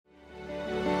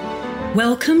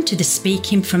Welcome to the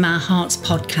Speaking from Our Hearts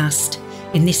podcast.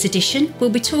 In this edition, we'll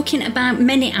be talking about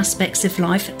many aspects of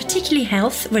life, particularly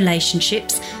health,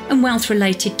 relationships, and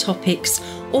wealth-related topics,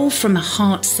 all from a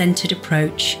heart-centred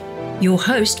approach. Your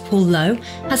host, Paul Lowe,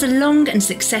 has a long and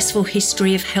successful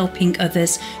history of helping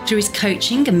others through his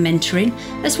coaching and mentoring,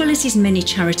 as well as his many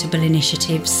charitable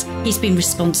initiatives. He's been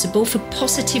responsible for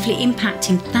positively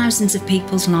impacting thousands of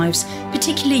people's lives,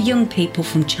 particularly young people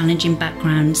from challenging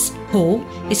backgrounds. Paul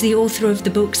is the author of the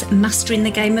books Mastering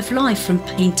the Game of Life from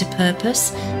Pain to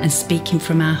Purpose and Speaking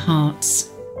from Our Hearts.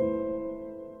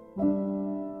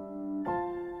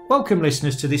 Welcome,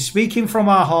 listeners, to this Speaking from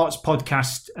Our Hearts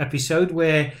podcast episode,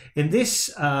 where in this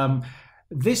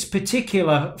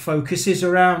particular focus is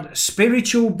around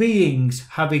spiritual beings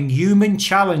having human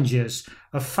challenges.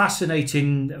 A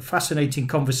fascinating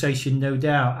conversation, no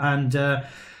doubt. And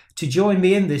to join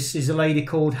me in this is a lady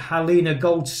called Helena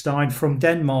Goldstein from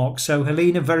Denmark. So,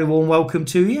 Helena, very warm welcome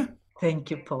to you. Thank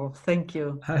you, Paul. Thank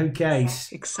you. Okay.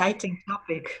 Exciting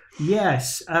topic.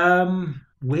 Yes.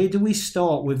 Where do we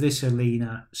start with this,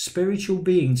 Helena? Spiritual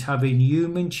beings having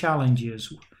human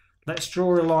challenges. Let's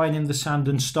draw a line in the sand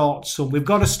and start we've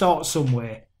got to start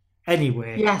somewhere,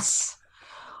 anywhere. Yes.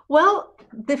 Well,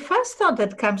 the first thought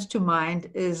that comes to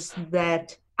mind is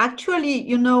that actually,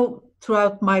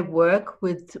 throughout my work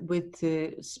with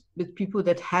people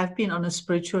that have been on a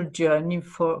spiritual journey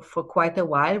for quite a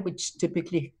while, which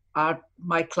typically are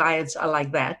my clients are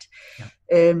like that.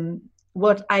 Yeah.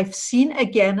 What I've seen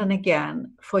again and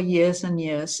again for years and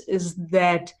years is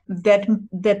that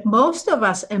most of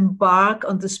us embark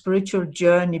on the spiritual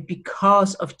journey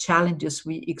because of challenges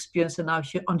we experience on our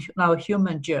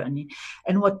human journey.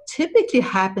 And what typically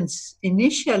happens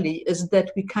initially is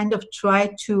that we kind of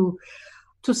try to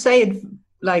say it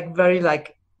very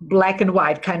black and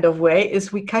white kind of way,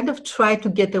 is we kind of try to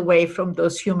get away from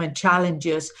those human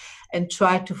challenges and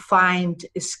try to find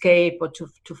escape or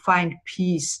to find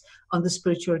peace on the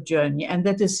spiritual journey. And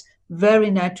that is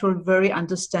very natural, very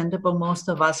understandable. Most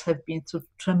of us have been through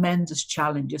tremendous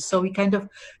challenges. So we kind of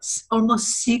almost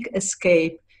seek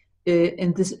escape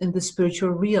in the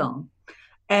spiritual realm.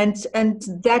 And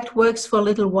that works for a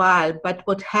little while, but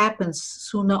what happens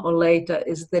sooner or later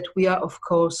is that we are, of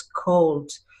course, called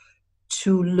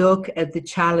to look at the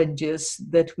challenges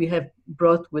that we have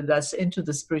brought with us into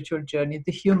the spiritual journey,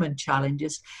 the human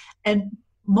challenges. And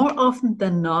more often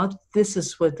than not, this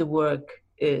is where the work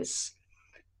is.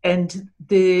 And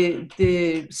the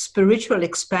spiritual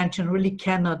expansion really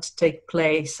cannot take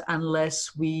place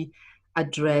unless we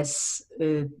address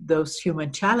those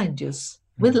human challenges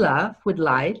with love, with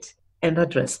light, and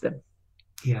address them.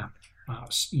 Yeah.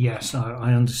 Yes,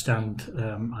 I understand.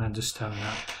 I understand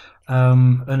that.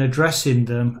 And addressing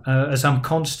them, as I'm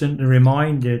constantly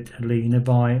reminded, Helena,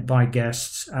 by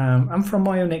guests, and from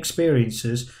my own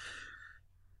experiences,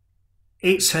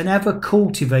 it's an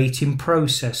ever-cultivating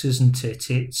process, isn't it?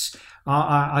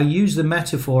 I use the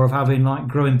metaphor of having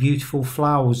growing beautiful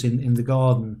flowers in the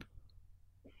garden,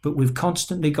 but we've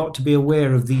constantly got to be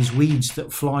aware of these weeds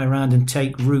that fly around and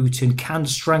take root and can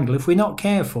strangle if we're not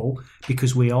careful,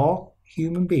 because we are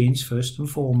human beings first and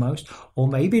foremost, or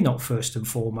maybe not first and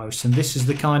foremost. And this is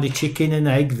the kind of chicken and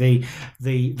egg, the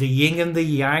yin and the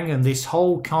yang, and this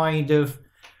whole kind of,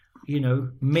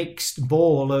 mixed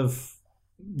ball of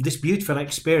this beautiful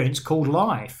experience called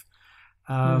life.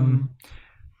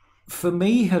 For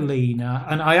me, Helena,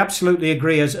 and I absolutely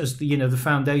agree as the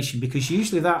foundation, because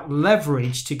usually that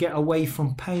leverage to get away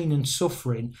from pain and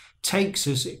suffering takes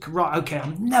us, right, okay,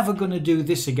 I'm never going to do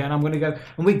this again. I'm going to go,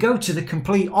 and we go to the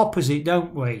complete opposite,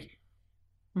 don't we?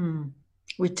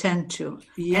 We tend to.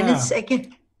 Yeah. And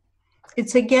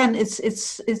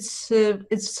it's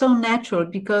so natural,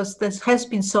 because there has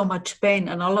been so much pain,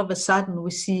 and all of a sudden we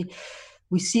see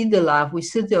the love, we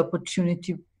see the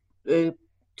opportunity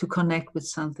to connect with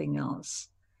something else.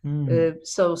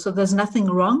 So there's nothing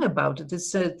wrong about it.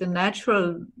 It's the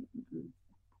natural,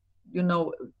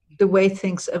 the way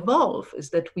things evolve is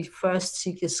that we first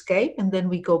seek escape, and then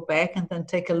we go back and then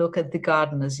take a look at the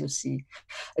garden, as you say.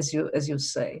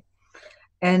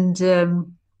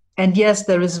 And yes,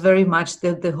 there is very much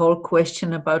the whole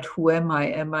question about who am I?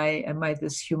 Am I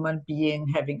this human being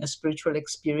having a spiritual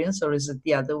experience, or is it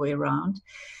the other way around?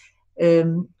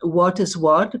 What is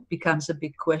what becomes a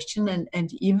big question,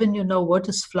 and even what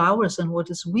is flowers and what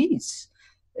is weeds,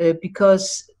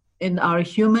 because in our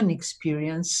human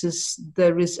experiences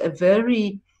there is a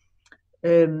very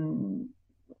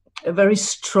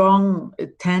strong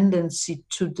tendency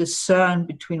to discern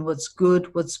between what's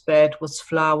good, what's bad, what's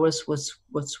flowers, what's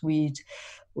weed,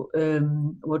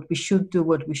 what we should do,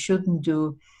 what we shouldn't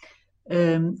do.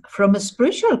 From a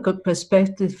spiritual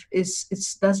perspective, it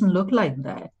doesn't look like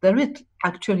that. There it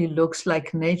actually looks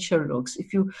like nature looks.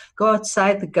 If you go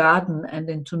outside the garden and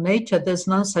into nature, there's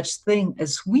no such thing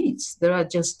as weeds. There are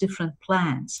just different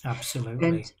plants.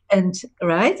 Absolutely. And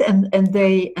right, and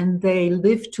they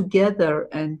live together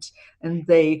and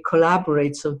they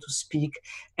collaborate, so to speak,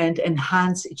 and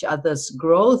enhance each other's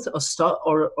growth or stop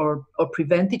or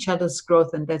prevent each other's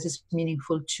growth, and that is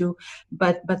meaningful too.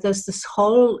 But there's this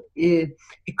whole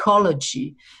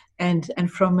ecology.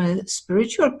 And from a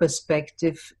spiritual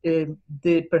perspective,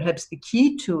 perhaps the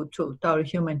key to our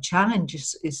human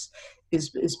challenges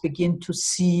is begin to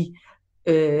see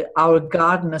our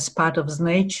garden as part of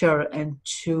nature, and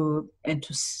to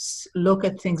look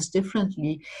at things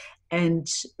differently, and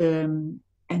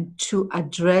to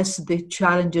address the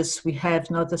challenges we have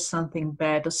not as something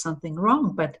bad or something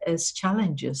wrong, but as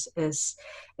challenges, as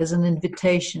an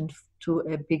invitation to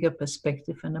a bigger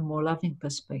perspective and a more loving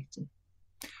perspective.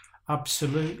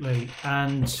 Absolutely.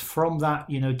 And from that,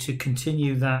 to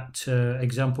continue that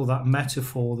example, that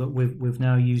metaphor that we've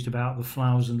now used about the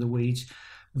flowers and the weeds,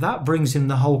 that brings in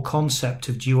the whole concept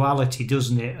of duality,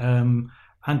 doesn't it?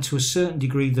 And to a certain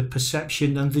degree, the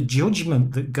perception and the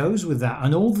judgment that goes with that,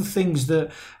 and all the things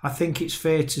that I think it's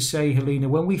fair to say, Helena,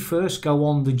 when we first go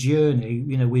on the journey,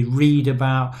 we read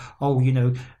about,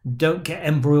 don't get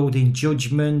embroiled in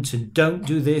judgment, and don't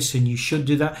do this, and you should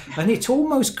do that. And it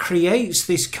almost creates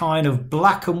this kind of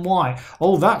black and white.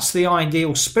 Oh, that's the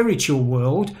ideal spiritual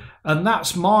world, and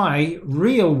that's my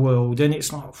real world. And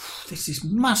it's like, there's this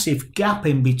massive gap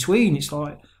in between. It's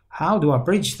like, how do I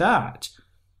bridge that?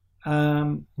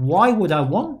 Why would I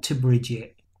want to bridge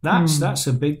it? That's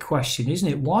a big question, isn't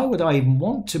it? Why would I even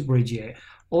want to bridge it,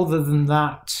 other than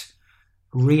that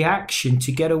reaction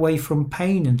to get away from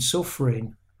pain and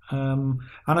suffering? And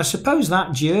I suppose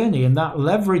that journey and that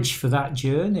leverage for that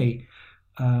journey,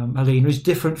 Helena, is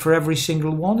different for every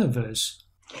single one of us.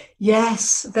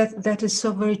 Yes, that is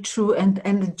so very true, and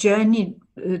the journey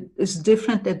is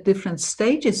different at different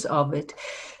stages of it.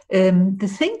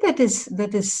 The thing that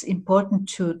is important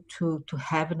to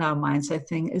have in our minds, I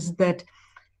think, is that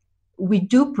we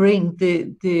do bring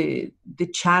the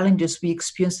challenges we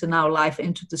experience in our life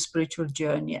into the spiritual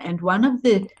journey. And one of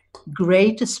the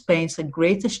greatest pains and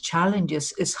greatest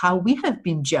challenges is how we have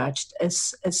been judged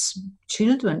as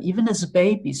children, even as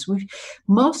babies.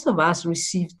 Most of us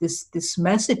receive these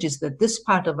messages that this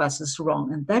part of us is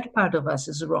wrong and that part of us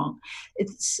is wrong.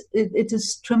 It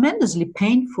is tremendously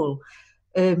painful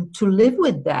to live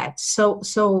with that.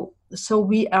 So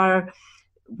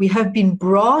we have been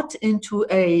brought into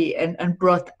and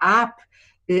brought up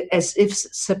as if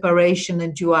separation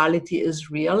and duality is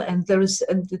real, and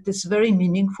it is very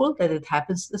meaningful that it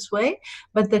happens this way.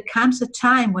 But there comes a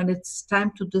time when it's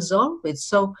time to dissolve it.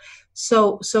 So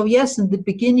yes, in the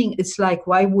beginning, it's like,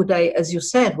 why would I, as you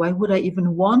said, why would I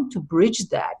even want to bridge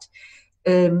that?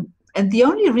 And the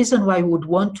only reason why I would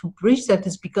want to bridge that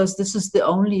is because this is the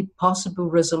only possible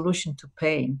resolution to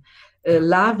pain.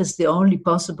 Love is the only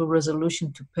possible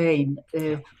resolution to pain.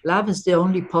 Love is the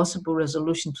only possible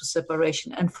resolution to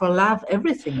separation. And for love,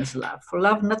 everything is love. For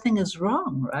love, nothing is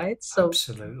wrong, right? So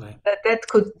absolutely,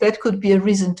 that could be a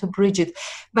reason to bridge it.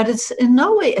 But it's in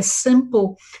no way as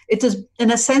simple. It is,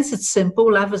 in a sense, it's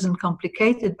simple. Love isn't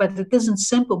complicated, but it isn't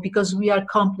simple because we are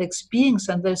complex beings,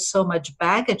 and there's so much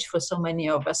baggage for so many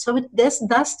of us. So it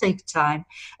does take time,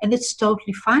 and it's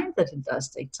totally fine that it does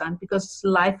take time, because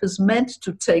life is meant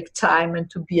to take time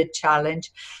and to be a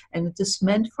challenge, and it is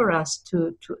meant for us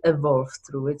to evolve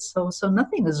through it. So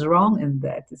nothing is wrong in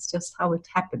that. It's just how it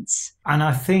happens. And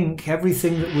I think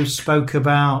everything that we've spoke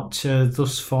about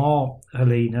thus far,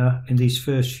 Helena, in these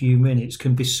first few minutes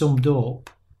can be summed up,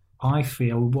 I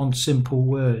feel, with one simple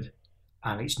word.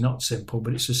 And it's not simple,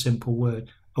 but it's a simple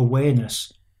word: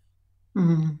 awareness.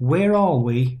 Mm-hmm. Where are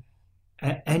we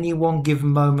at any one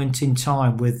given moment in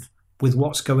time with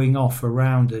what's going off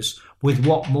around us, with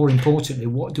what, more importantly,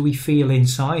 what do we feel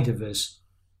inside of us?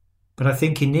 But I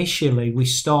think initially we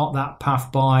start that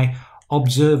path by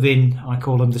observing, I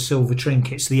call them the silver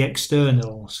trinkets, the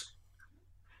externals,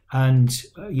 and,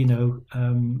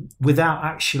 without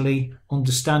actually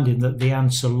understanding that the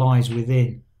answer lies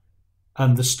within.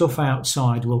 And the stuff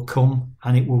outside will come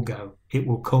and it will go. It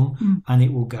will come and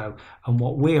it will go. And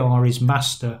what we are is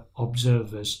master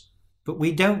observers. But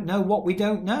we don't know what we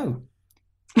don't know.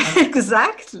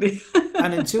 Exactly.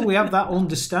 And until we have that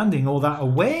understanding or that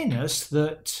awareness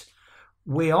that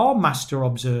we are master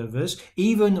observers,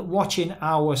 even watching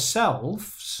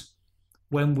ourselves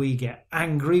when we get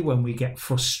angry, when we get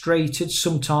frustrated,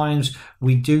 sometimes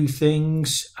we do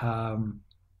things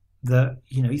that,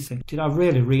 you think, did I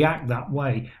really react that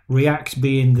way? React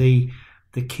being the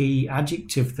key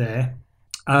adjective there.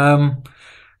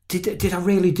 Did I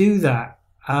really do that?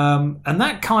 And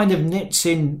that kind of knits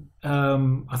in.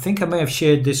 I think I may have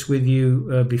shared this with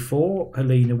you before,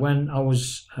 Helena, when I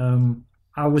was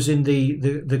in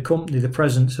the company, the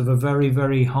presence of a very,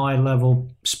 very high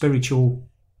level spiritual,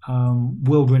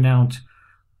 world-renowned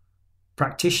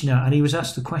practitioner, and he was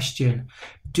asked the question,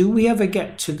 do we ever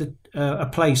get to a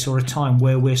place or a time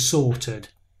where we're sorted?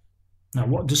 Now,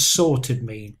 what does sorted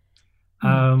mean?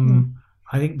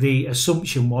 I think the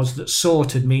assumption was that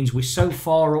sorted means we're so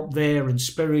far up there and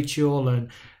spiritual and,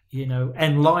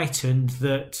 enlightened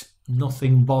that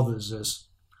nothing bothers us.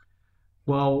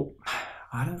 Well,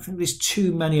 I don't think there's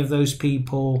too many of those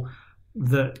people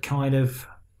that kind of,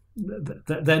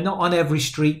 they're not on every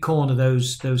street corner,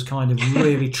 those kind of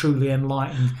really truly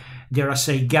enlightened, dare I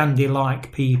say,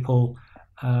 Gandhi-like people.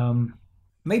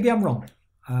 Maybe I'm wrong.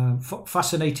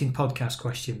 Fascinating podcast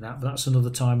question, but that's another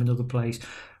time, another place.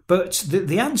 But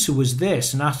the answer was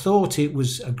this, and I thought it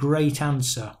was a great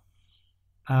answer.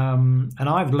 And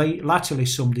I've latterly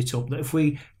summed it up that if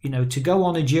we, to go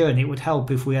on a journey, it would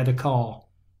help if we had a car.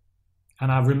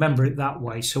 And I remember it that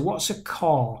way. So what's a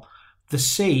car? The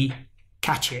C,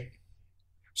 catch it.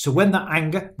 So when that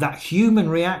anger, that human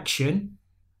reaction,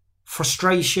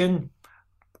 frustration,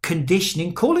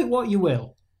 conditioning, call it what you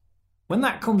will. When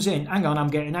that comes in, hang on, I'm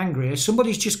getting angry.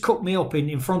 Somebody's just cut me up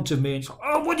in front of me and it's like,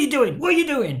 oh, what are you doing? What are you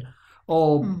doing?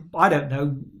 Or, I don't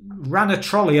know, ran a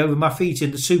trolley over my feet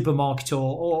in the supermarket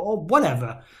or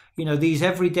whatever. These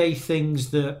everyday things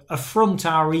that affront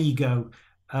our ego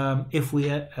if we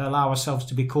allow ourselves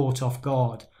to be caught off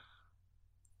guard.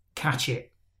 Catch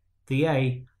it. The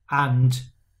A and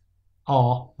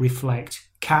R, reflect.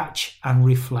 Catch and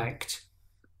reflect.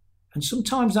 And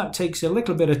sometimes that takes a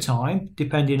little bit of time,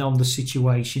 depending on the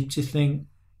situation, to think,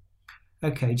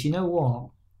 okay, do you know what?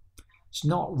 It's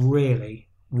not really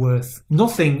worth,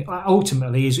 nothing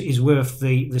ultimately is worth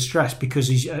the stress, because,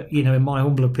 in my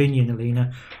humble opinion,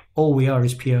 Helena, all we are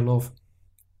is pure love.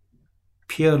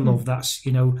 Pure love, that's,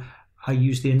 I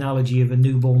use the analogy of a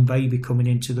newborn baby coming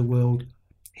into the world.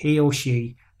 He or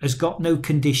she has got no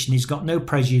condition, he's got no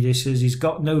prejudices, he's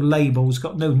got no labels,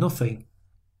 got no nothing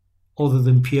other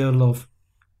than pure love.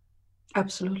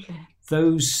 Absolutely.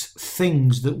 Those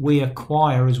things that we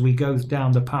acquire as we go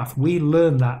down the path, we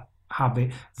learn that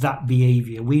habit, that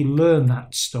behavior, we learn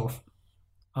that stuff.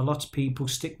 A lot of people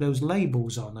stick those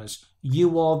labels on us.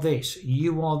 You are this,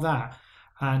 you are that.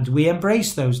 And we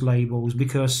embrace those labels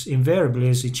because invariably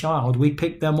as a child, we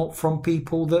pick them up from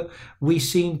people that we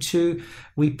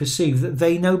perceive that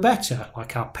they know better,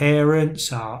 like our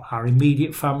parents, our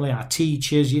immediate family, our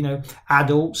teachers,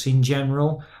 adults in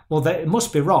general. Well, it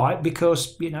must be right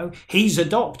because, he's a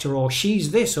doctor or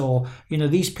she's this or,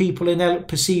 these people in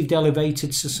perceived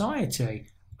elevated society.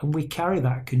 And we carry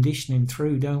that conditioning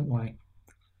through, don't we?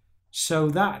 So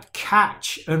that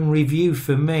catch and review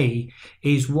for me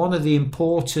is one of the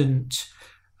important,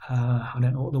 I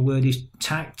don't know what the word is,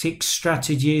 tactics,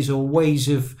 strategies or ways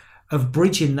of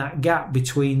bridging that gap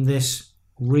between this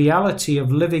reality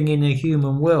of living in a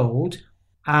human world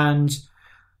and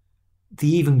the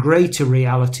even greater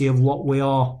reality of what we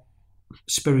are,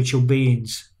 spiritual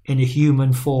beings in a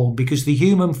human form. Because the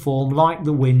human form, like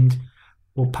the wind,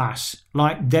 will pass.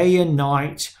 Like day and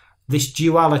night, this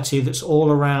duality that's all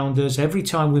around us. Every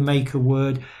time we make a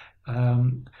word,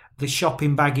 the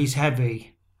shopping bag is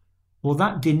heavy. Well,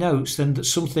 that denotes then that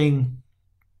something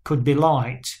could be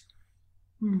light.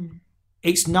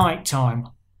 It's night time.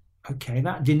 Okay,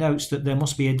 that denotes that there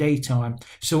must be a daytime.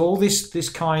 So all this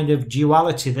kind of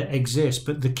duality that exists.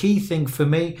 But the key thing for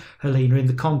me, Helena, in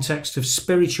the context of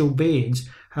spiritual beings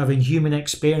having human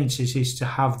experiences, is to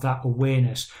have that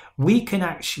awareness. We can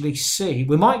actually see,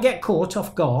 we might get caught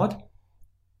off guard,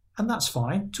 and that's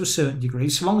fine to a certain degree,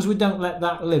 so long as we don't let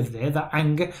that live there, that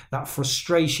anger, that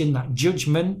frustration, that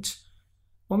judgment.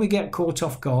 When we get caught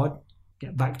off guard,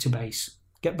 get back to base,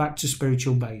 get back to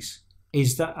spiritual base.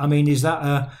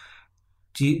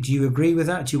 Do you agree with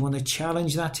that? Do you want to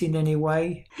challenge that in any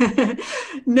way?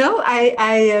 No,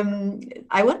 I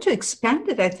want to expand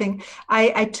it. I think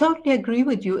I totally agree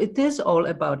with you. It is all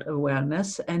about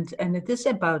awareness, and it is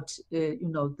about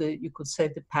you could say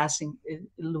the passing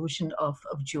illusion of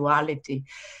duality.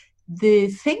 The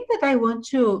thing that I want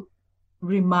to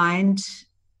remind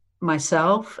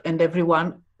myself and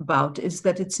everyone about is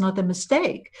that it's not a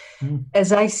mistake,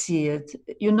 as I see it.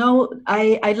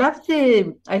 I love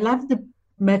the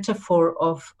metaphor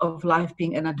of life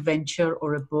being an adventure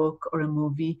or a book or a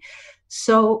movie.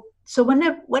 So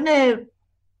when a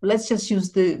let's just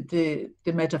use the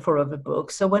metaphor of a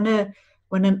book. So when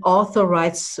an author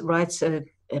writes a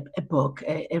book,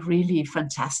 a really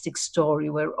fantastic story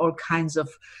where all kinds of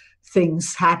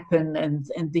things happen,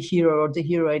 and the hero or the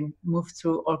heroine move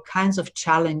through all kinds of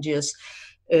challenges.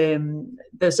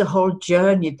 There's a whole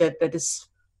journey that is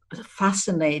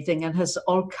fascinating and has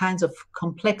all kinds of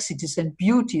complexities and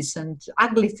beauties, and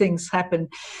ugly things happen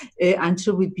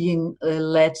until we're being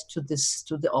led to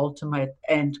the ultimate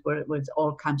end where it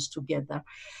all comes together.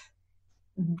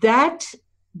 That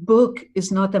book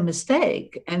is not a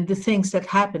mistake, and the things that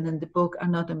happen in the book are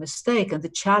not a mistake, and the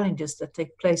challenges that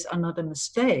take place are not a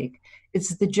mistake.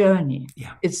 It's the journey.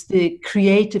 Yeah. It's the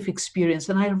creative experience.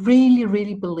 And I really,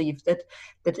 really believe that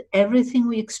everything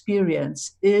we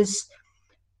experience is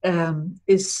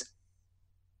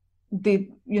the,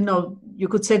 you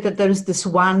could say that there is this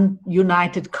one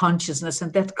united consciousness,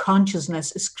 and that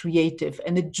consciousness is creative,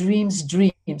 and it dreams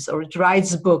dreams, or it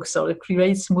writes books, or it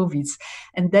creates movies,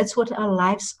 and that's what our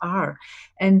lives are.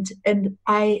 And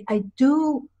I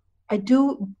do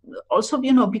also,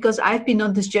 because I've been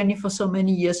on this journey for so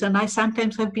many years, and I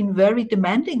sometimes have been very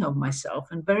demanding of myself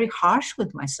and very harsh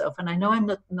with myself, and I know I'm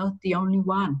not the only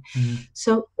one.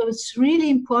 So it's really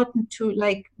important to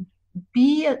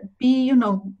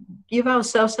give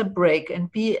ourselves a break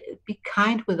and be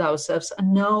kind with ourselves,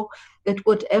 and know that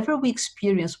whatever we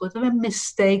experience, whatever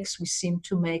mistakes we seem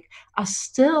to make, are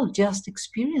still just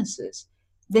experiences.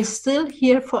 They're still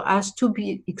here for us to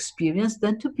be experienced,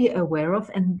 then to be aware of.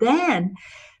 And then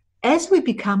as we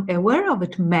become aware of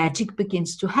it, magic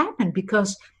begins to happen,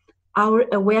 because our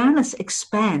awareness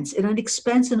expands, and it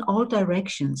expands in all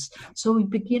directions. So we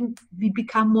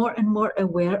become more and more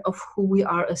aware of who we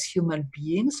are as human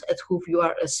beings, and who we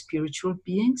are as spiritual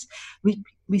beings.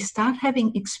 We start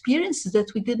having experiences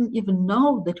that we didn't even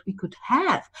know that we could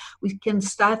have. We can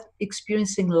start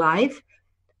experiencing life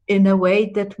in a way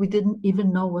that we didn't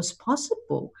even know was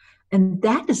possible. And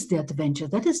that is the adventure.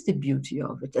 That is the beauty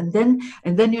of it. And then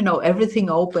everything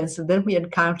opens, and then we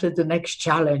encounter the next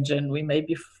challenge, and we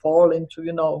maybe fall into,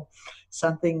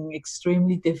 something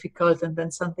extremely difficult, and then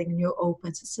something new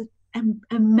opens. It's an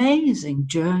amazing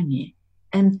journey.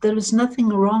 And there is nothing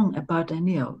wrong about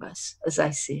any of us, as I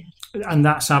see it. And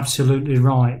that's absolutely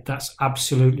right. That's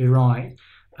absolutely right.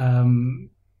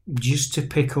 Just to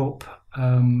pick up,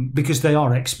 because they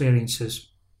are experiences,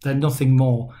 they're nothing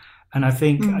more. And I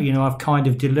think, I've kind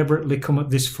of deliberately come at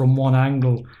this from one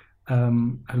angle,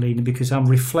 Helena, because I'm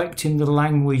reflecting the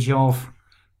language of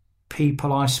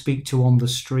people I speak to on the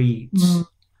streets.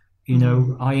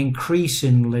 I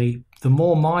increasingly, the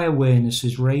more my awareness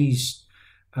is raised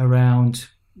around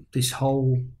this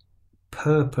whole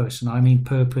purpose, and I mean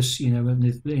purpose,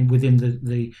 within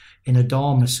the in a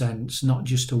Dharma sense, not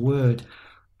just a word.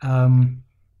 But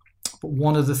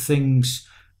one of the things,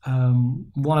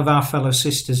 one of our fellow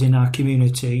sisters in our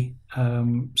community,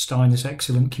 Steiner's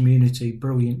excellent community,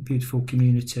 brilliant, beautiful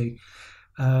community,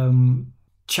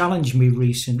 challenged me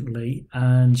recently,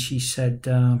 and she said,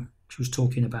 she was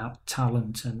talking about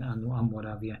talent and what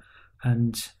have you.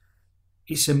 And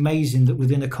it's amazing that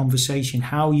within a conversation,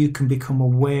 how you can become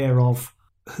aware of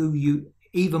who you,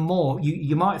 even more,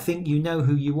 you might think you know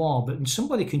who you are, but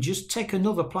somebody can just take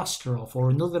another plaster off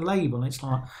or another label, and it's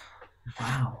like,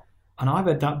 wow. And I've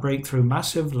had that breakthrough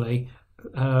massively.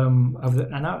 And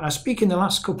I speak in the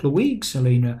last couple of weeks,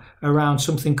 Helena, around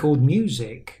something called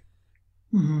music.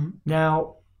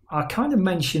 Now, I kind of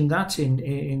mentioned that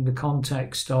in the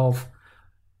context of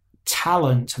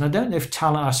talent. And I don't know if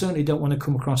talent, I certainly don't want to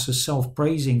come across as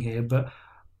self-praising here, but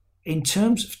in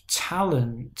terms of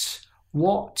talent,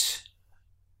 what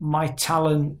my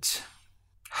talent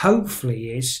hopefully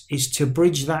is to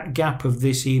bridge that gap of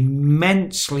this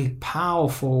immensely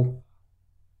powerful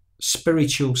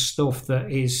spiritual stuff that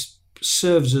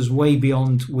serves us way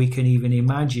beyond we can even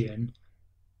imagine,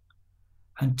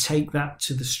 and take that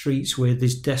to the streets where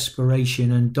there's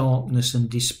desperation and darkness and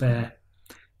despair.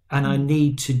 And I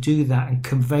need to do that and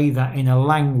convey that in a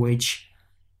language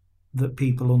that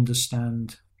people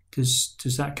understand. Does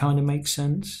that kind of make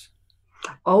sense?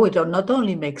 Oh, it not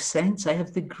only makes sense. I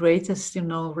have the greatest,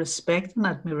 respect and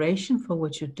admiration for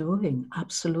what you're doing.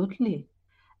 Absolutely.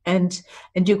 And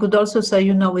you could also say,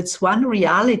 it's one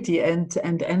reality and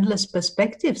endless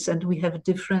perspectives, and we have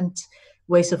different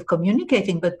ways of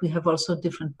communicating, but we have also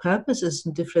different purposes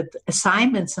and different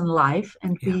assignments in life,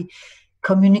 and we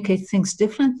communicate things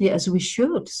differently, as we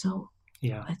should. So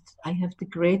I have the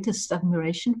greatest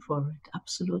admiration for it.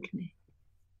 Absolutely.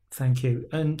 Thank you.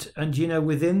 And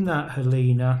within that,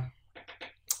 Helena,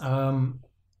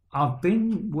 I've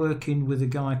been working with a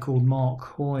guy called Mark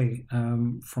Hoy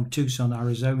from Tucson,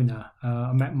 Arizona.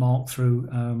 I met Mark through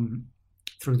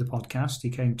the podcast. He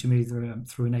came to me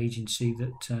through an agency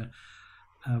that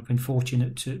I've been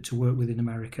fortunate to work with in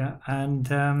America,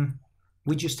 and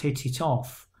we just hit it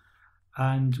off.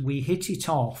 And we hit it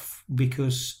off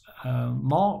because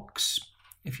Mark's,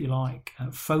 if you like,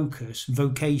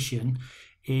 vocation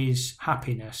is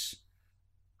happiness.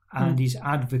 And his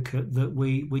advocate that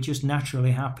we're just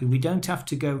naturally happy. We don't have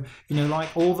to go,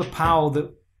 like all the power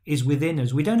that is within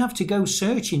us. We don't have to go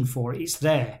searching for it. It's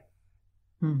there.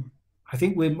 I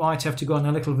think we might have to go on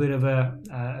a little bit of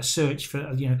a search for,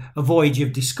 a voyage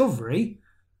of discovery,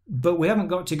 but we haven't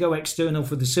got to go external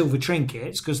for the silver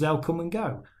trinkets because they'll come and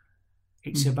go.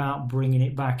 It's about bringing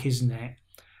it back, isn't it?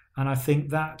 And I think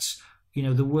that's,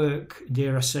 the work,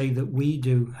 dare I say, that we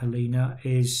do, Helena,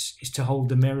 is to hold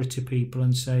the mirror to people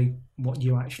and say, what do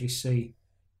you actually see?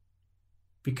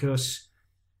 Because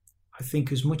I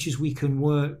think as much as we can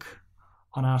work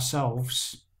on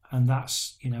ourselves, and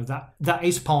that's, that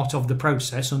is part of the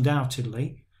process,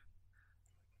 undoubtedly,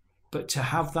 but to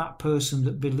have that person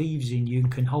that believes in you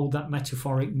and can hold that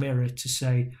metaphoric mirror to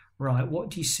say, right, what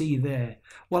do you see there?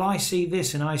 Well, I see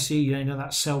this, and I see,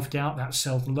 that self-doubt, that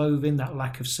self-loathing, that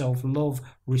lack of self-love,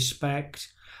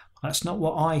 respect. That's not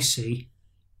what I see.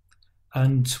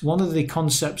 And one of the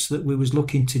concepts that we was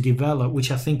looking to develop,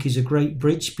 which I think is a great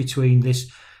bridge between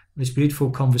this beautiful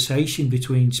conversation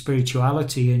between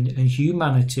spirituality and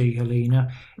humanity,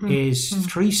 Helena, is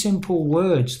three simple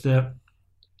words that,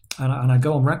 and I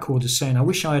go on record as saying, I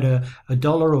wish I had a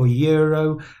dollar or a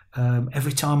euro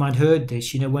every time I'd heard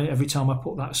this, every time I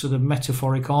put that sort of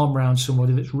metaphoric arm around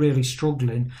somebody that's really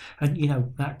struggling,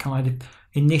 and, that kind of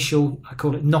initial, I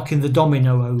call it knocking the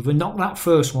domino over, knock that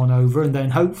first one over, and then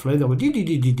hopefully they'll go,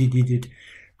 did,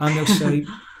 and they'll say,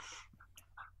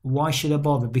 why should I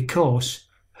bother? Because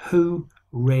who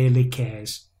really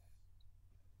cares?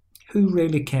 Who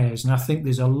really cares? And I think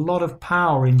there's a lot of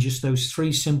power in just those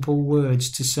three simple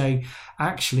words to say,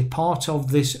 actually, part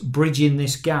of this bridging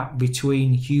this gap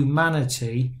between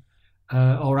humanity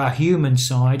or our human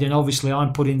side, and obviously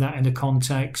I'm putting that in the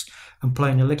context and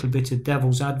playing a little bit of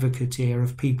devil's advocate here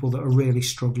of people that are really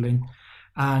struggling,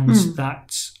 and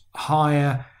that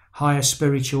higher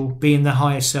spiritual, being the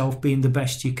higher self, being the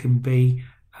best you can be,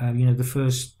 the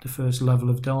first level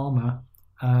of Dharma.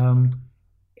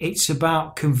 It's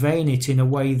about conveying it in a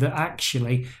way that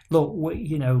actually, look,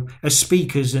 as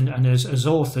speakers and as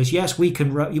authors, yes, we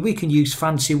can use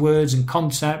fancy words and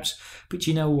concepts, but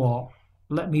you know what?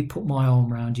 Let me put my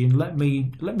arm around you and let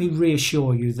me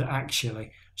reassure you that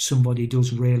actually somebody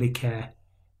does really care.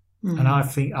 And I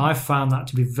think I found that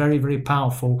to be very, very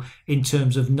powerful in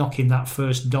terms of knocking that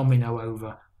first domino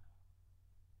over.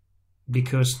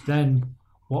 Because then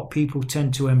what people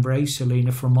tend to embrace,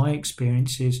 Helena, from my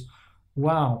experience is,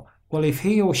 wow, well, if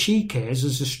he or she cares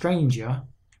as a stranger,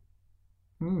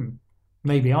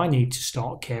 maybe I need to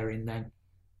start caring then.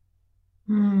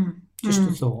 Just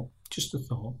a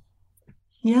thought.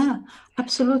 Yeah,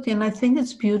 absolutely. And I think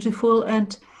it's beautiful.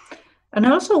 And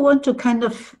I also want to kind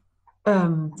of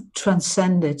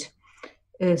transcend it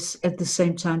at the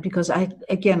same time, because I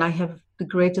have the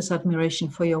greatest admiration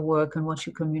for your work and what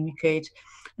you communicate.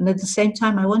 And at the same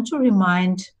time, I want to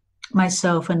remind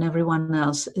myself and everyone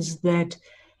else is that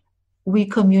we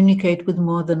communicate with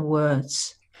more than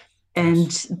words,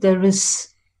 and there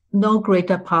is no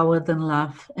greater power than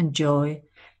love and joy.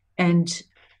 And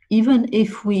even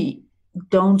if we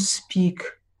don't speak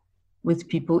with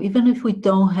people, even if we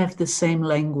don't have the same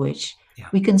language,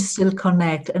 we can still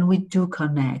connect, and we do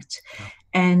connect.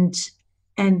 And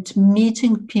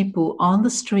meeting people on the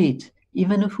street,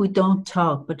 even if we don't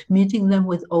talk, but meeting them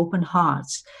with open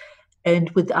hearts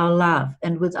and with our love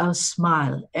and with our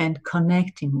smile and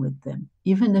connecting with them,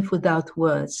 even if without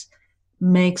words,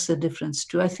 makes a difference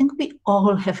too. I think we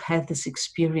all have had this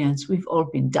experience. We've all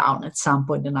been down at some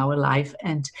point in our life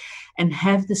and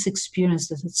have this experience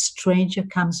that a stranger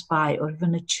comes by, or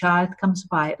even a child comes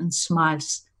by and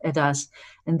smiles at us,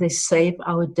 and they save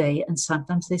our day, and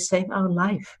sometimes they save our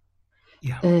life.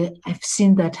 I've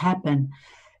seen that happen.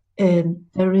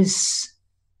 There is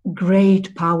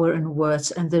great power in words,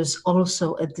 and there's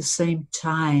also at the same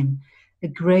time a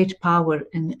great power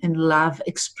in love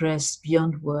expressed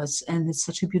beyond words. And it's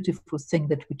such a beautiful thing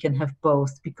that we can have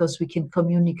both, because we can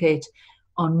communicate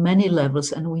on many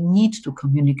levels, and we need to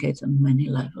communicate on many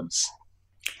levels.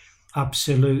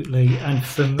 Absolutely. And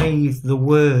for me, the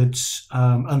words,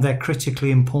 and they're critically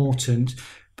important,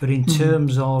 but in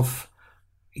terms of,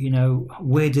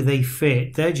 where do they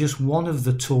fit? They're just one of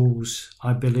the tools,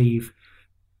 I believe,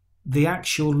 the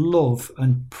actual love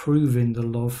and proving the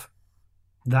love,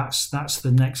 that's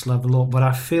the next level up. But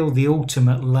I feel the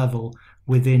ultimate level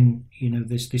within,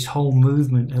 this whole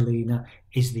movement, Alina,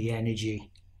 is the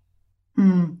energy.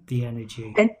 The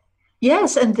energy. And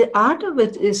yes, and the art of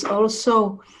it is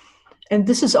also, and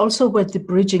this is also where the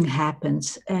bridging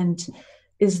happens, and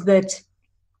is that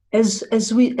as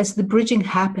the bridging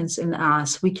happens in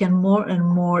us, we can more and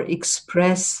more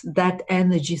express that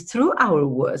energy through our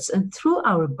words and through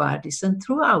our bodies and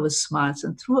through our smiles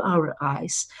and through our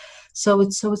eyes. So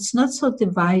it's not so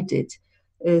divided.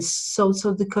 So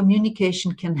the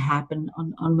communication can happen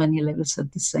on many levels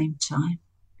at the same time.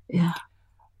 Yeah.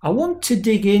 I want to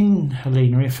dig in,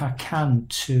 Helena, if I can,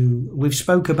 we've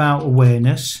spoke about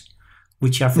awareness,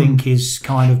 which I think is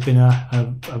kind of been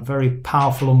a very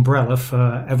powerful umbrella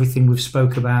for everything we've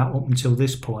spoke about up until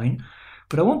this point.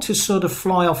 But I want to sort of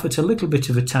fly off at a little bit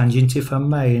of a tangent, if I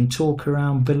may, and talk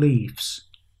around beliefs.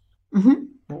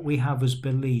 What we have as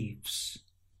beliefs.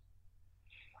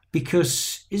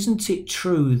 Because isn't it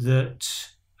true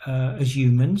that as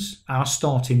humans, our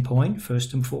starting point,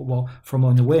 first and foremost, from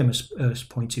an awareness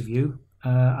point of view,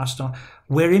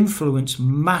 we're influenced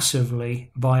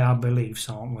massively by our beliefs,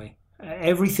 aren't we?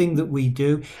 Everything that we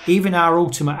do, even our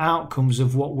ultimate outcomes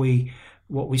of what we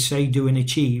say, do, and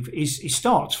achieve, it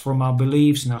starts from our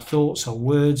beliefs and our thoughts, our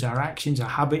words, our actions, our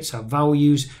habits, our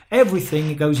values.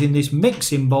 Everything goes in this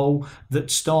mixing bowl that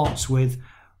starts with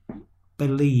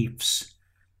beliefs.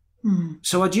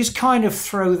 So I just kind of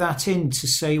throw that in to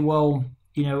say, well,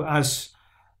 as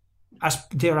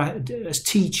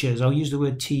teachers, I'll use the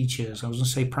word teachers. I was going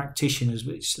to say practitioners,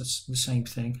 but that's the same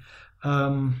thing.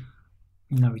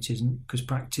 No, it isn't, because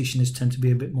practitioners tend to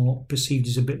be a bit more perceived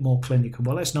as a bit more clinical.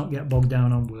 But let's not get bogged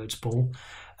down on words, Paul.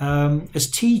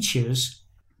 As teachers,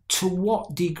 to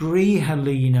what degree,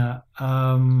 Helena?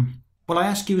 Well, I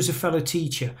ask you as a fellow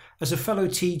teacher. As a fellow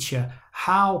teacher,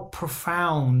 how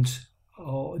profound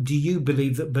or do you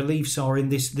believe that beliefs are in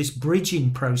this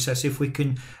bridging process, if we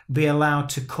can be allowed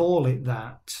to call it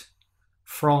that,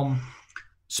 from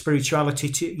spirituality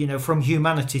to, from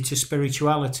humanity to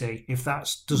spirituality, if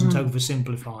that doesn't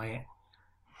oversimplify it?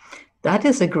 That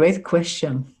is a great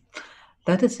question.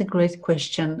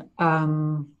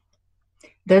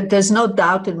 There's no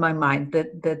doubt in my mind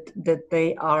that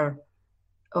they are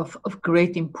of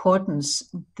great importance.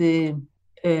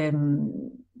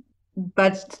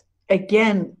 But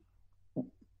again,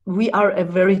 we are a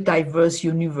very diverse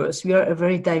universe. We are a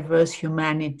very diverse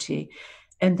humanity.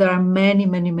 And there are many,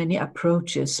 many, many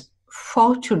approaches,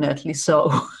 fortunately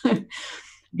so,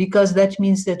 because that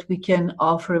means that we can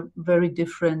offer very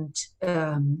different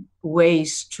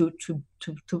ways to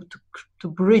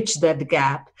bridge that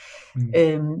gap.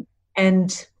 And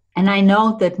I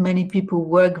know that many people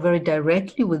work very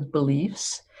directly with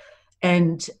beliefs,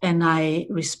 and I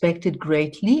respect it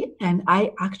greatly. And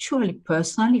I actually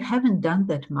personally haven't done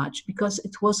that much because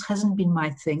it hasn't been my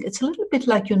thing. It's a little bit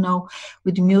like,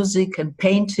 with music and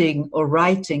painting or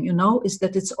writing, is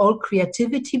that it's all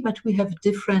creativity, but we have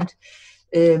different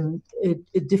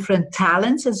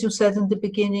talents, as you said in the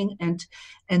beginning, and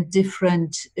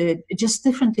different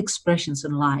expressions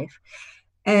in life.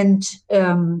 And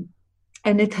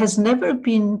it has never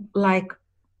been like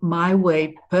my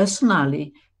way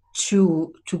personally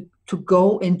to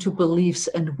go into beliefs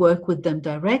and work with them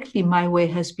directly. My way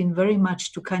has been very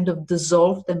much to kind of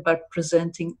dissolve them by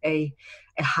presenting a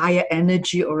higher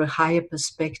energy or a higher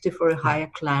perspective or a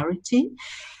higher clarity.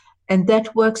 And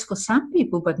that works for some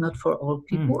people, but not for all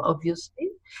people, obviously.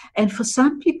 And for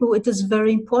some people, it is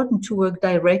very important to work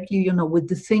directly, with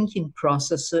the thinking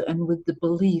process and with the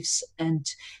beliefs, and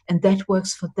that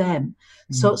works for them.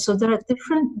 So there are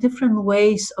different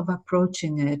ways of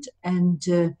approaching it. And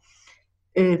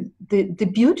the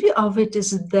beauty of it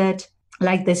is that,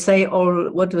 like they say, all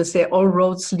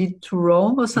roads lead to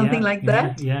Rome, or something like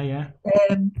that. Yeah.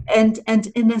 And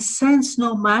in a sense,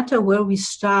 no matter where we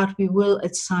start, we will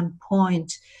at some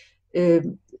point,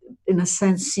 in a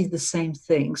sense, see the same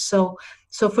thing. So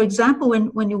for example,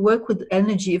 when you work with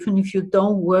energy, even if you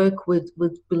don't work with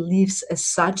beliefs as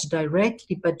such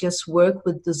directly, but just work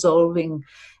with dissolving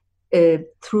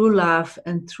through love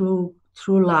and through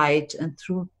light and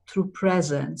through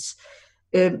presence,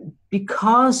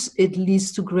 because it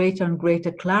leads to greater and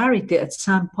greater clarity, at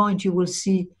some point you will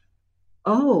see,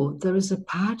 oh, there is a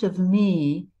part of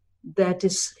me that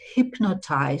is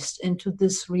hypnotized into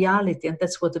this reality. And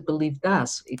that's what the belief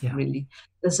does. Really,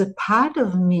 there's a part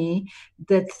of me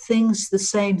that thinks the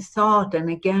same thought, and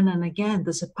again.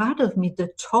 There's a part of me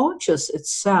that tortures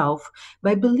itself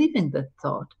by believing that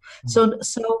thought. So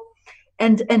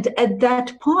and at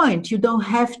that point, you don't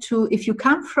have to, if you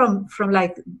come from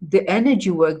like the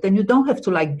energy work, then you don't have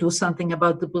to like do something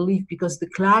about the belief, because the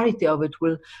clarity of it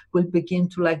will begin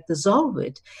to like dissolve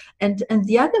it. And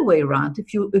the other way around,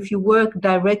 if you work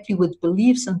directly with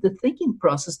beliefs and the thinking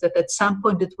process, that at some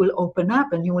point it will open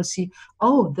up and you will see,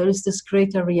 oh, there is this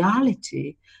greater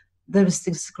reality, there is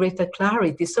this greater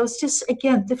clarity. So it's just,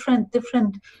 again,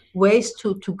 different ways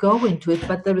to go into it,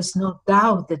 but there is no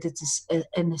doubt that it is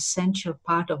an essential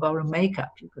part of our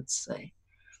makeup, you could say.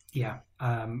 Yeah,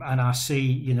 and I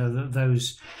see, that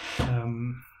those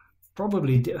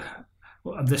probably,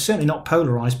 they're certainly not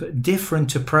polarized, but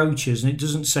different approaches. And it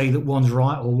doesn't say that one's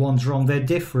right or one's wrong. They're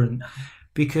different,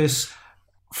 because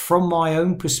from my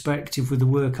own perspective with the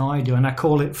work I do, and I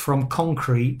call it from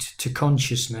concrete to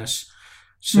consciousness.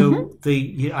 So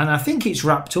and I think it's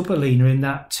wrapped up, Alina, in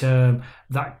that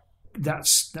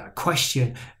that's that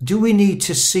question: do we need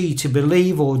to see to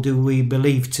believe, or do we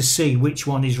believe to see? Which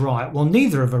one is right? Well,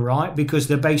 neither of them are right, because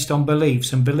they're based on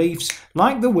beliefs, and beliefs,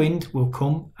 like the wind, will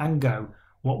come and go.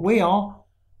 What we are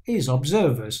is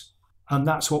observers, and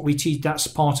that's what we teach. That's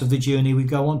part of the journey we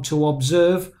go on, to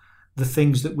observe the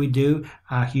things that we do,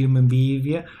 our human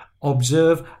behavior,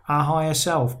 observe our higher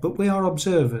self. But we are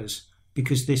observers,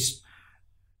 because this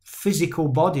physical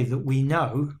body that we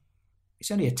know, it's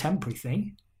only a temporary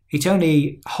thing. It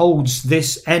only holds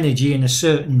this energy in a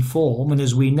certain form, and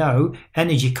as we know,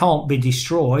 energy can't be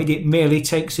destroyed. It merely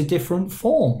takes a different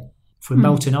form. If we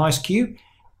melt an ice cube,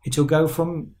 it'll go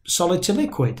from solid to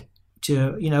liquid.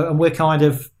 And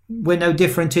we're no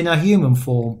different in our human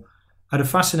form. I had a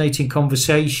fascinating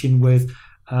conversation with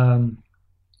on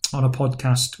a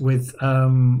podcast with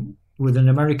an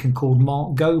American called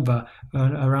Mark Gober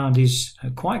around his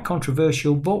quite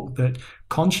controversial book that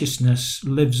consciousness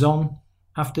lives on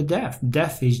after death.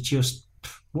 Death is just,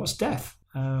 what's death?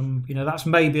 That's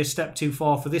maybe a step too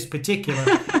far for this particular,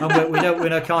 and we don't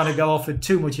want to kind of go off at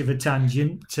too much of a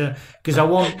tangent, because I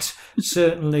want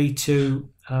certainly to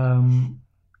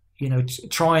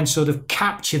try and sort of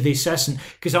capture this essence,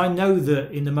 because I know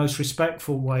that in the most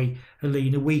respectful way,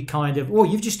 Alina, we kind of,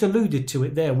 you've just alluded to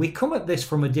it there, we come at this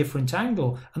from a different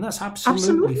angle, and that's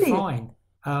absolutely fine.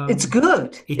 It's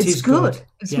good. It's good.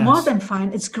 It's more than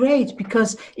fine. It's great,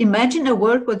 because imagine a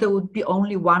world where there would be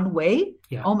only one way.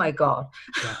 Yeah. Oh my God.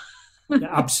 Yeah,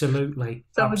 absolutely.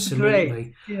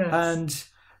 Absolutely. Great. Yes. And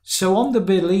so on the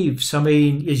beliefs, I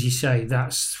mean, as you say,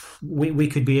 that's we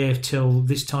could be here till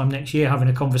this time next year having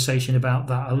a conversation about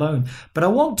that alone. But I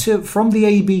want to, from the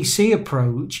ABC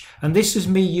approach, and this is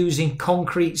me using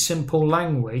concrete, simple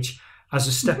language as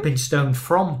a stepping stone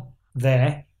from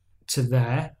there to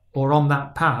there, or on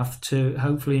that path to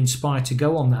hopefully inspire to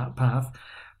go on that path.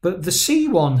 But the C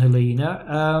one,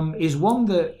 Helena, is one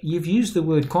that you've used the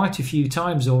word quite a few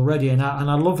times already, and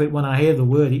I love it when I hear the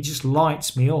word. It just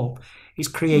lights me up. It's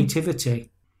creativity.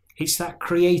 It's that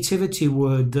creativity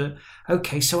word that,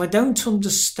 okay, so I don't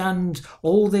understand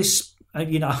all this, I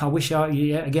wish I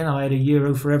had a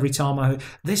euro for every time I heard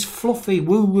this fluffy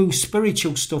woo-woo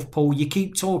spiritual stuff, Paul, you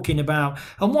keep talking about.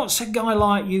 And what's a guy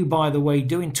like you, by the way,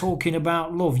 doing talking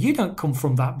about love? You don't come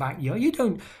from that backyard. You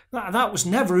don't, that was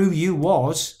never who you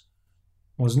was.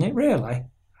 Wasn't it really?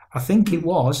 I think it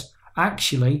was.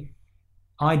 Actually,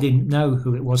 I didn't know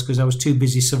who it was because I was too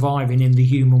busy surviving in the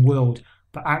human world.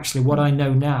 But actually what I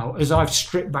know now, as I've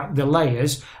stripped back the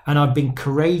layers and I've been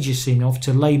courageous enough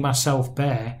to lay myself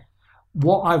bare,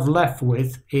 what I've left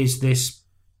with is this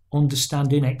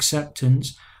understanding,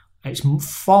 acceptance. It's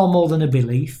far more than a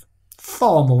belief,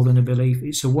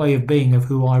 It's a way of being, of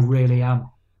who I really am.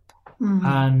 Mm-hmm.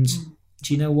 And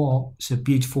do you know what? It's a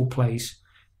beautiful place,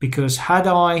 because had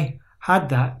I had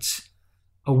that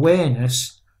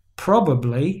awareness,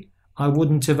 probably I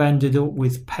wouldn't have ended up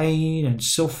with pain and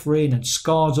suffering and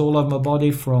scars all over my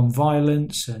body from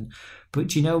violence.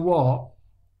 But you know what?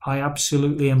 I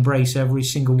absolutely embrace every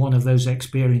single one of those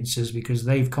experiences, because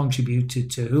they've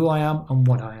contributed to who I am and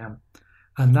what I am.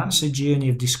 And that's a journey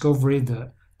of discovery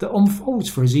that unfolds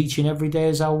for us each and every day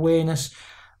as our awareness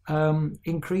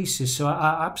increases. So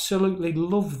I absolutely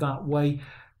love that way.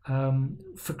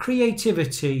 For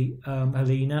creativity,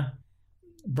 Alina,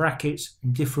 brackets,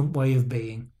 different way of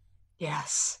being.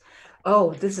 Yes.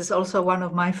 Oh, this is also one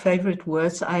of my favorite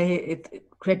words.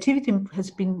 Creativity has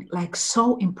been like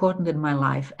so important in my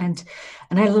life, and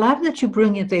I love that you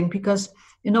bring it in, because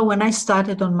when I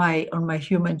started on my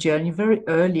human journey very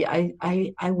early,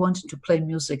 I wanted to play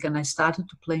music, and I started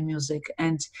to play music,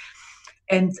 and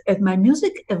my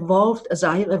music evolved as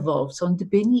I evolved. So in the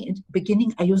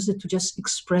beginning, I used it to just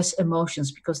express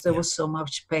emotions, because there was so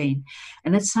much pain,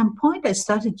 and at some point I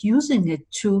started using it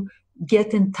to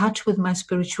get in touch with my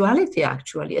spirituality,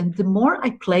 actually. And the more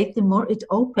I played, the more it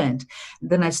opened.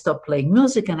 Then I stopped playing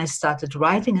music and I started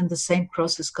writing, and the same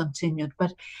process continued.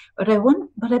 But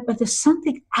there's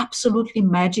something absolutely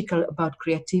magical about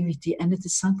creativity, and it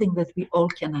is something that we all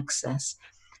can access.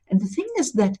 And the thing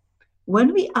is that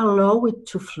when we allow it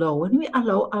to flow, when we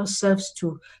allow ourselves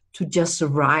to just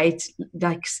write,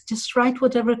 like just write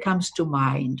whatever comes to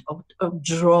mind, or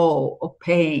draw, or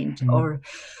paint, or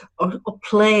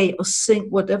play, or sing,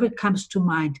 whatever comes to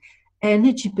mind,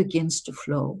 energy begins to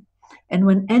flow. And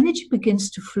when energy begins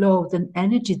to flow, then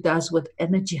energy does what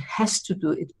energy has to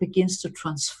do. It begins to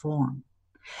transform.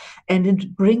 And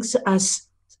it brings us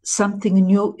something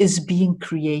new is being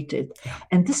created. Yeah.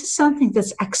 And this is something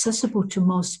that's accessible to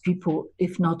most people,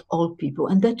 if not all people.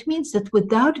 And that means that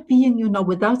without being,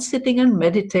 without sitting and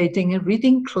meditating and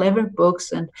reading clever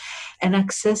books and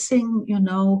accessing,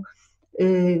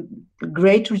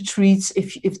 great retreats,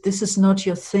 if this is not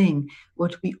your thing,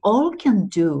 what we all can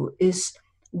do is,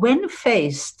 when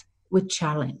faced with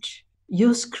challenge,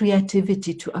 use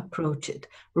creativity to approach it,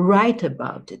 write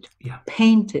about it,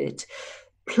 paint it,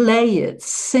 play it,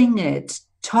 sing it,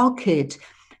 talk it,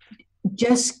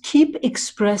 just keep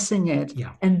expressing it.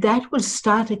 Yeah. And that will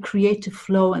start a creative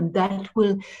flow, and that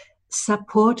will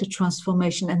support a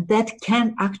transformation. And that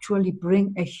can actually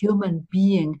bring a human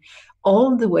being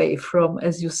all the way from,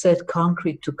 as you said,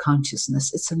 concrete to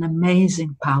consciousness. It's an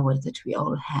amazing power that we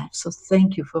all have. So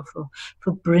thank you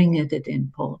for bringing it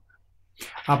in, Paul.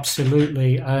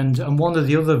 Absolutely. And one of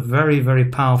the other very, very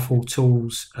powerful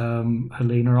tools,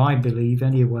 Helena, I believe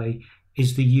anyway,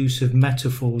 is the use of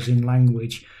metaphors in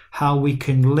language, how we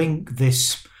can link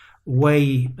this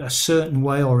way, a certain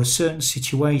way or a certain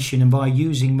situation, and by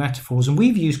using metaphors, and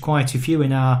we've used quite a few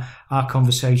in our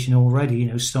conversation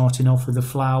already, starting off with the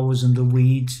flowers and the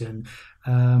weeds, and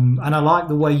I like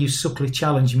the way you subtly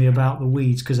challenged me about the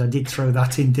weeds, because I did throw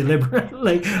that in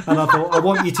deliberately, and I thought I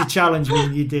want you to challenge me,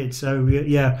 and you did. So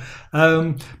yeah,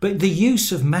 but the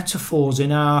use of metaphors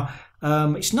in our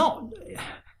it's not.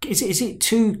 Is it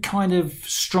too kind of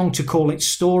strong to call it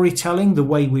storytelling? The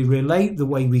way we relate, the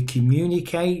way we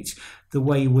communicate, the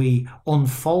way we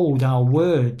unfold our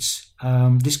words,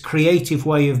 this creative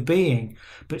way of being,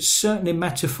 but certainly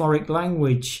metaphoric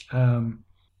language.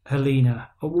 Helena,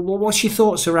 what's your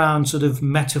thoughts around sort of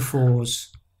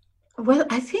metaphors? Well,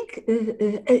 I think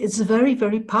it's very,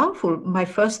 very powerful. My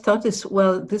first thought is,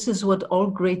 well, this is what all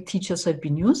great teachers have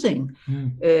been using.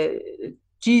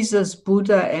 Jesus,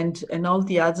 Buddha, and all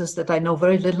the others that I know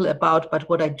very little about, but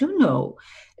what I do know,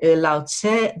 Lao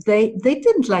Tse, they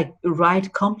didn't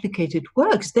write complicated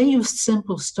works. They used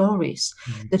simple stories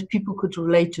that people could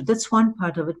relate to. That's one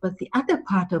part of it. But the other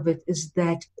part of it is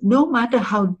that no matter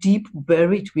how deep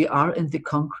buried we are in the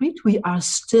concrete, we are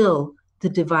still the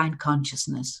divine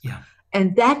consciousness. Yeah.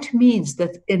 And that means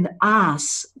that in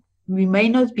us, we may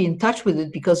not be in touch with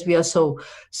it because we are so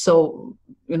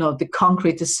the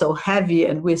concrete is so heavy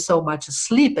and we're so much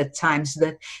asleep at times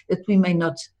that we may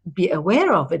not be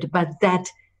aware of it. But that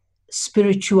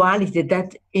spirituality,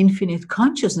 that infinite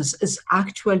consciousness is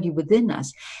actually within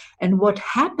us. And what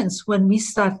happens when we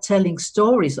start telling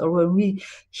stories, or when we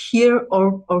hear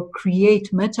or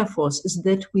create metaphors, is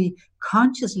that we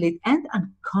consciously and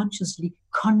unconsciously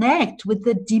connect with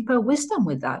the deeper wisdom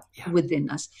within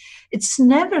us. It's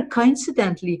never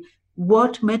coincidentally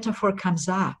what metaphor comes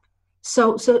up.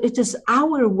 So it is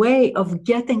our way of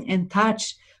getting in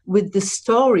touch with the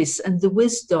stories and the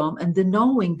wisdom and the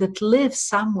knowing that lives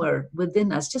somewhere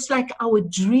within us, just like our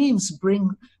dreams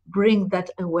bring that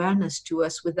awareness to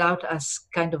us without us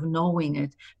kind of knowing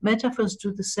it. Metaphors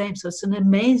do the same. So it's an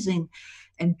amazing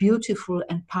and beautiful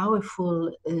and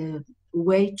powerful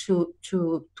way to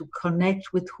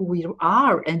connect with who we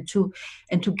are, and to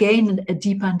gain a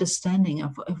deep understanding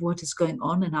of what is going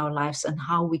on in our lives and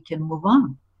how we can move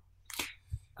on.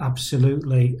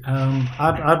 Absolutely.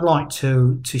 I'd like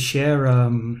to share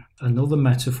another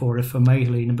metaphor, if I may,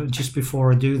 Helena. But just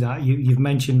before I do that, you've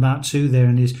mentioned Lao Tzu there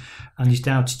and his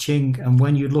Tao Te Ching. And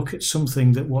when you look at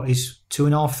something that is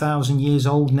 2,500 years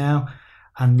old now,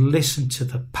 and listen to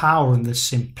the power and the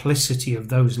simplicity of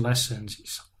those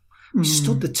lessons, it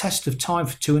stood the test of time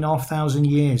for 2,500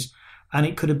 years, and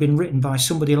it could have been written by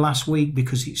somebody last week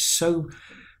because it's so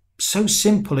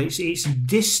simple. It's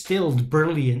distilled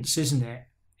brilliance, isn't it?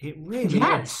 It really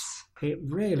is. It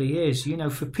really is.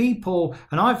 For people,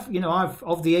 and I've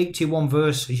of the 81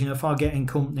 verses, if I get in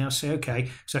company, I'll say, okay,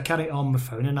 so I carry it on my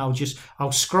phone, and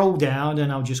I'll scroll down,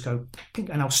 and I'll just go,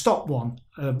 and I'll stop one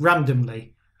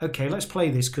randomly. Okay, let's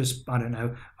play this because, I don't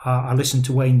know, I listened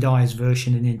to Wayne Dyer's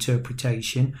version and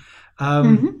interpretation.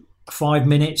 5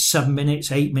 minutes, 7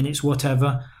 minutes, 8 minutes,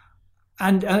 whatever.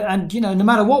 And you know, no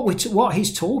matter what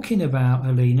he's talking about,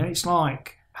 Helena, it's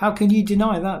like, how can you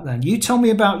deny that then? You tell me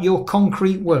about your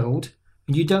concrete world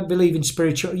and you don't believe in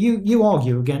spiritual, you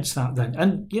argue against that then.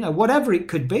 And, you know, whatever it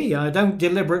could be, I don't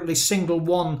deliberately single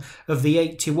one of the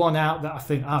 81 out that I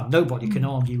think, nobody can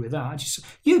argue with that.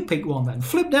 You pick one then.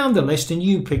 Flip down the list and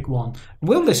you pick one.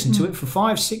 We'll listen to it for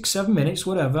 5, 6, 7 minutes,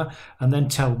 whatever, and then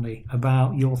tell me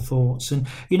about your thoughts. And,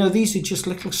 you know, these are just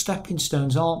little stepping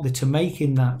stones, aren't they, to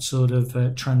making that sort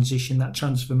of transition, that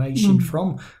transformation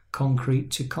from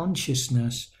concrete to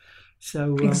consciousness.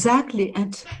 So exactly,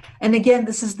 and again,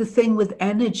 this is the thing with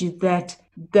energy, that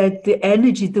the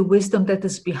energy, the wisdom that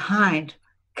is behind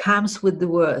comes with the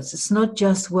words. It's not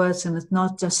just words and it's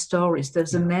not just stories.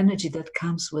 There's an energy that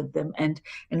comes with them, and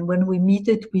when we meet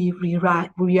it, we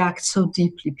react so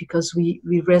deeply because we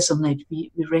resonate,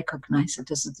 we recognize it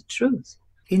as the truth.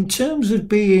 In terms of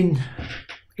being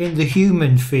in the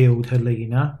human field,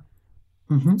 Helena,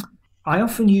 I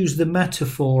often use the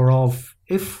metaphor of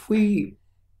if we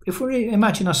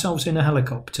imagine ourselves in a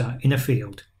helicopter in a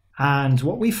field, and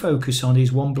what we focus on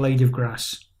is one blade of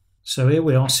grass. So here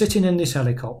we are sitting in this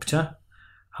helicopter,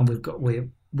 and we're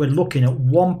looking at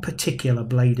one particular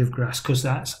blade of grass because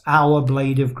that's our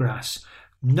blade of grass.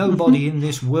 Nobody in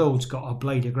this world's got a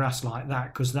blade of grass like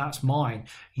that because that's mine.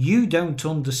 You don't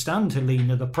understand,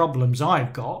 Helena, the problems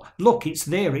I've got. Look, it's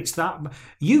there, it's that.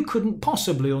 You couldn't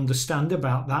possibly understand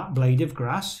about that blade of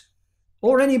grass.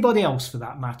 Or anybody else for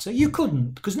that matter. You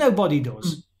couldn't, because nobody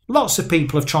does. Lots of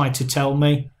people have tried to tell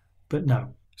me, but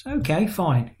no. So, okay,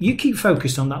 fine. You keep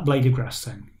focused on that blade of grass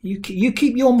then. You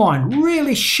keep your mind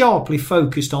really sharply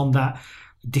focused on that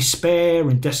despair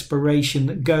and desperation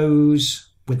that goes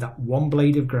with that one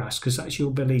blade of grass, because that's your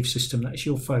belief system, that's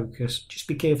your focus. Just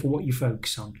be careful what you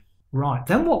focus on. Right,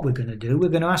 then what we're going to do, we're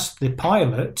going to ask the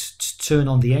pilot to turn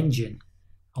on the engine.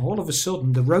 All of a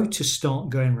sudden, the rotors start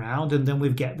going round, and then we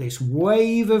get this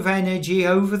wave of energy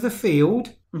over the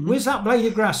field. Where's that blade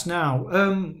of grass now?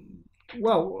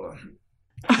 Well,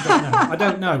 I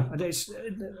don't know.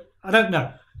 I don't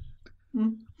know.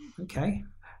 Okay,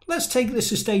 let's take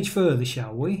this a stage further,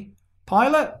 shall we?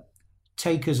 Pilot,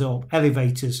 take us up.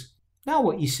 Elevators. Now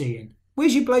what you seeing?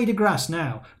 Where's your blade of grass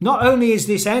now? Not only is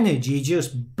this energy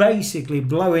just basically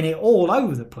blowing it all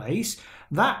over the place,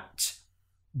 that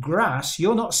grass,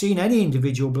 you're not seeing any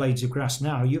individual blades of grass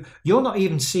now. You're not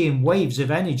even seeing waves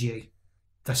of energy.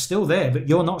 They're still there, but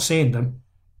you're not seeing them.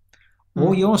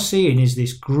 All you're seeing is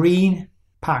this green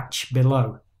patch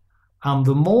below. And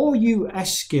the more you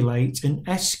escalate and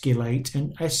escalate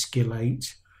and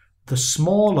escalate, the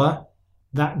smaller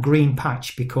that green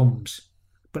patch becomes.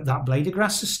 But that blade of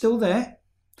grass is still there.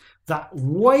 That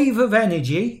wave of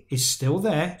energy is still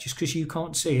there, just because you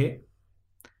can't see it.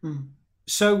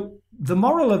 So the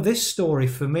moral of this story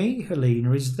for me,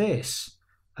 Helena, is this,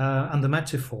 and the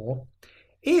metaphor.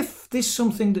 If there's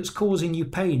something that's causing you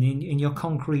pain in your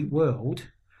concrete world,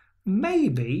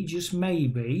 maybe, just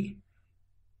maybe,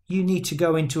 you need to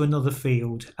go into another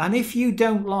field. And if you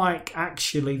don't like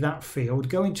actually that field,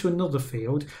 go into another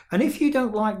field. And if you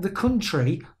don't like the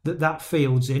country that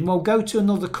field's in, well, go to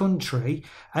another country.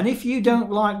 And if you don't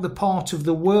like the part of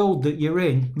the world that you're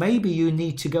in, maybe you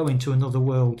need to go into another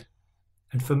world.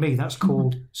 And for me, that's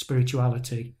called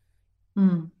spirituality.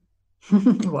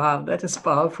 Wow, that is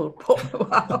powerful.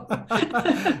 Wow.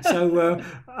 So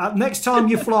next time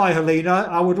you fly, Helena,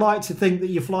 I would like to think that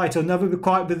your flight will never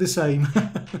quite be the same.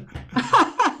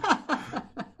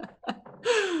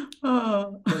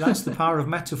 But that's the power of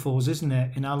metaphors, isn't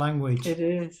it, in our language? It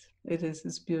is.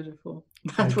 It's beautiful.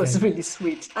 That was really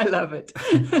sweet. I love it.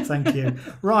 Thank you.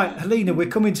 Right, Helena, we're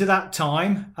coming to that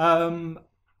time.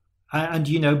 And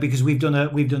you know, because we've done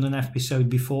an episode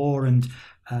before, and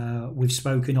we've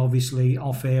spoken obviously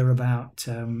off air about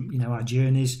our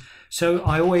journeys. So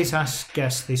I always ask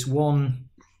guests this one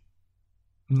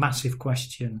massive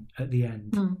question at the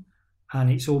end,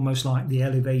 and it's almost like the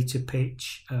elevator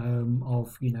pitch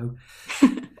of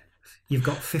you've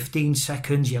got 15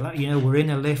 seconds. We're in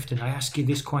a lift, and I ask you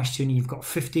this question. You've got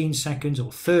 15 seconds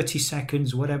or 30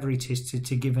 seconds, whatever it is,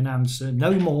 to give an answer.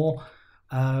 No more.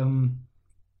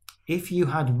 If you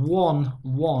had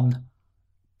one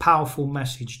powerful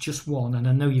message, just one, and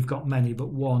I know you've got many, but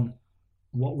one,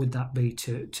 what would that be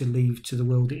to leave to the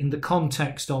world in the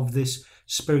context of this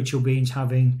spiritual beings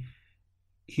having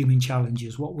human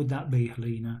challenges? What would that be,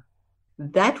 Helena?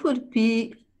 That would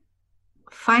be,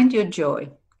 find your joy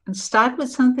and start with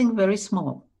something very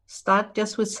small. Start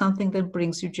just with something that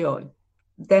brings you joy.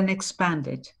 Then expand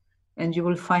it, and you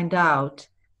will find out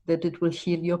that it will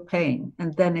heal your pain,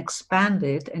 and then expand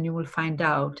it, and you will find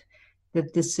out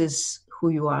that this is who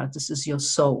you are. This is your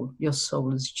soul. Your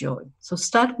soul is joy. So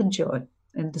start with joy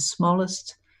in the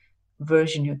smallest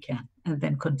version you can, and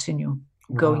then continue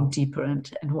going deeper and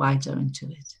wider into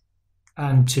it.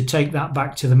 And to take that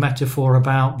back to the metaphor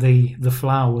about the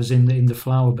flowers in the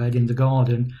flower bed in the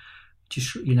garden,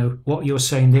 just, what you're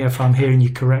saying there, if I'm hearing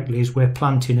you correctly, is we're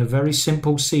planting a very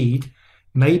simple seed,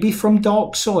 maybe from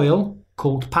dark soil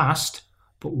called past,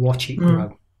 but watch it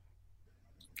grow.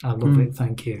 I love it.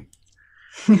 Thank you.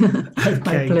 Okay,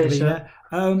 my pleasure.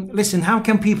 Listen, how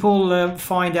can people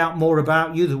find out more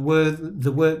about you,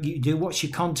 the work you do? What's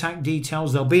your contact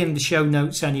details? They'll be in the show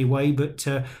notes anyway, but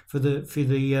for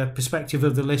the perspective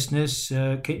of the listeners,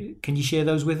 can you share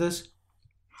those with us?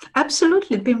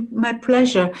 Absolutely, it'd be my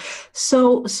pleasure.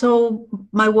 So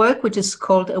my work, which is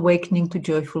called Awakening to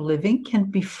Joyful Living, can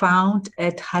be found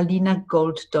at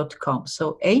halinagold.com.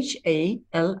 So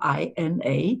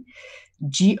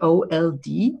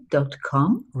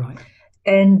HALINAGOLD.com. Right.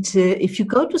 And if you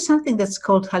go to something that's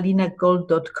called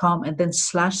halinagold.com and then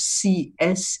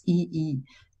 /CSEE,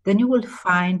 then you will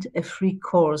find a free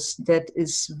course that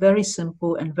is very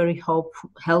simple and very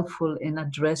helpful in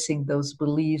addressing those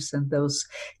beliefs and those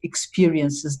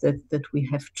experiences that we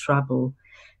have trouble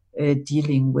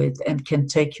dealing with, and can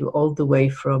take you all the way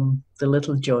from the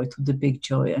little joy to the big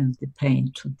joy and the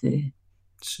pain to the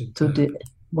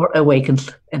more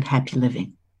awakened and happy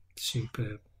living.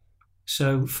 Superb.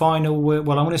 So final word.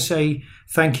 Well, I want to say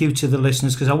thank you to the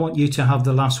listeners, because I want you to have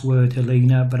the last word,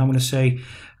 Helena. But I want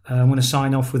to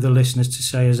sign off with the listeners to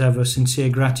say, as ever, sincere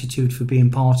gratitude for being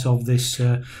part of this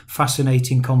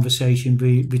fascinating conversation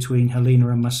between Helena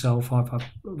and myself. I've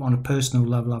on a personal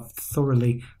level, I've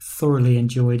thoroughly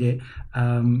enjoyed it.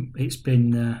 It's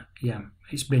been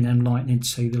enlightening, to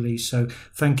say the least. So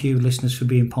thank you, listeners, for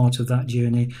being part of that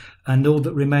journey. And all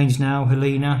that remains now,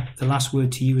 Helena, the last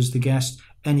word to you as the guest.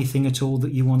 Anything at all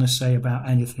that you want to say about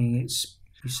anything?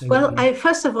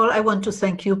 First of all, I want to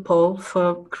thank you, Paul,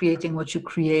 for creating what you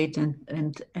create and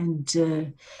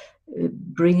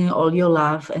bringing all your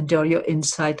love and all your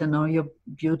insight and all your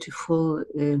beautiful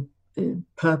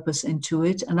purpose into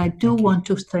it. And I do want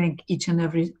to thank each and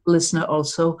every listener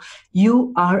also.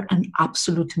 You are an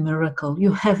absolute miracle.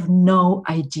 You have no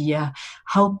idea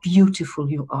how beautiful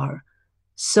you are.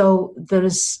 So there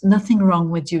is nothing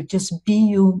wrong with you. Just be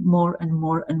you more and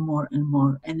more and more and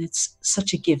more. And it's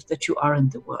such a gift that you are in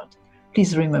the world.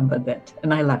 Please remember that.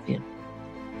 And I love you.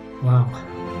 Wow.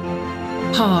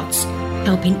 Hearts,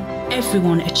 helping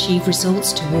everyone achieve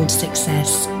results towards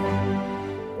success.